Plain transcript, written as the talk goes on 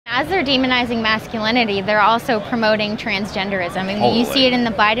as they're demonizing masculinity, they're also promoting transgenderism. I mean, you see it in the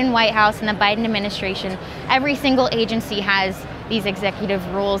Biden White House and the Biden administration. Every single agency has these executive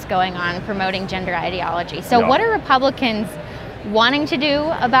rules going on promoting gender ideology. So what are Republicans wanting to do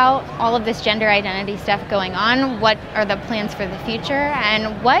about all of this gender identity stuff going on? What are the plans for the future?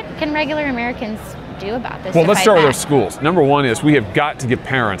 And what can regular Americans do about this? Well, let's start with our schools. Number one is we have got to give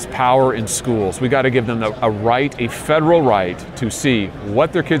parents power in schools. We got to give them a right, a federal right, to see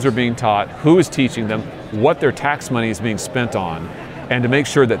what their kids are being taught, who is teaching them, what their tax money is being spent on, and to make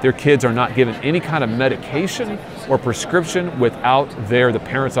sure that their kids are not given any kind of medication or prescription without the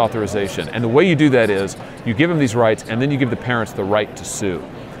parent's authorization. And the way you do that is you give them these rights, and then you give the parents the right to sue.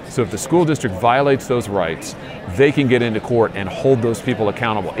 So if the school district violates those rights, they can get into court and hold those people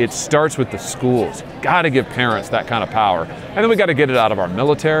accountable. It starts with the schools. Got to give parents that kind of power. And then we got to get it out of our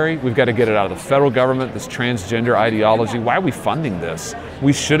military. We've got to get it out of the federal government, this transgender ideology. Why are we funding this?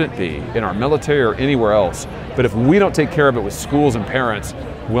 We shouldn't be in our military or anywhere else. But if we don't take care of it with schools and parents,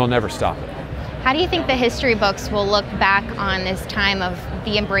 we'll never stop it. How do you think the history books will look back on this time of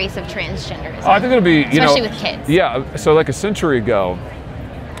the embrace of transgenderism? I think it'll be, especially with kids. Yeah, so like a century ago,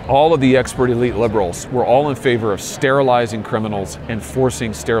 all of the expert elite liberals were all in favor of sterilizing criminals and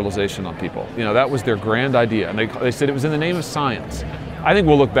forcing sterilization on people. That was their grand idea, and they said it was in the name of science. I think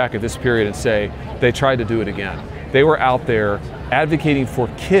we'll look back at this period and say they tried to do it again. They were out there advocating for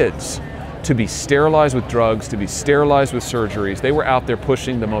kids to be sterilized with drugs, to be sterilized with surgeries. They were out there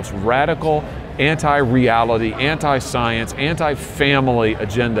pushing the most radical, anti-reality, anti-science, anti-family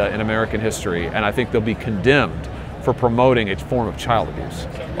agenda in American history, and I think they'll be condemned for promoting a form of child abuse.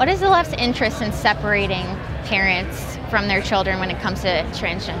 What is the left's interest in separating parents from their children when it comes to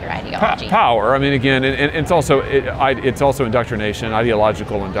transgender ideology? Power. I mean, again, and it's also indoctrination,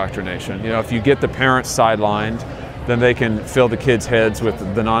 ideological indoctrination. If you get the parents sidelined, then they can fill the kids' heads with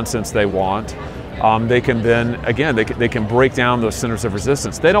the nonsense they want. They can then, again, they can break down those centers of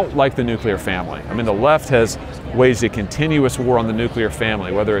resistance. They don't like the nuclear family. I mean, the left has waged a continuous war on the nuclear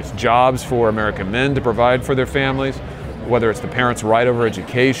family, whether it's jobs for American men to provide for their families, whether it's the parents' right over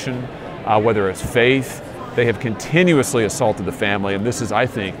education, whether it's faith. They have continuously assaulted the family, and this is, I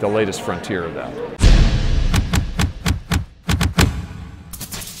think, the latest frontier of that.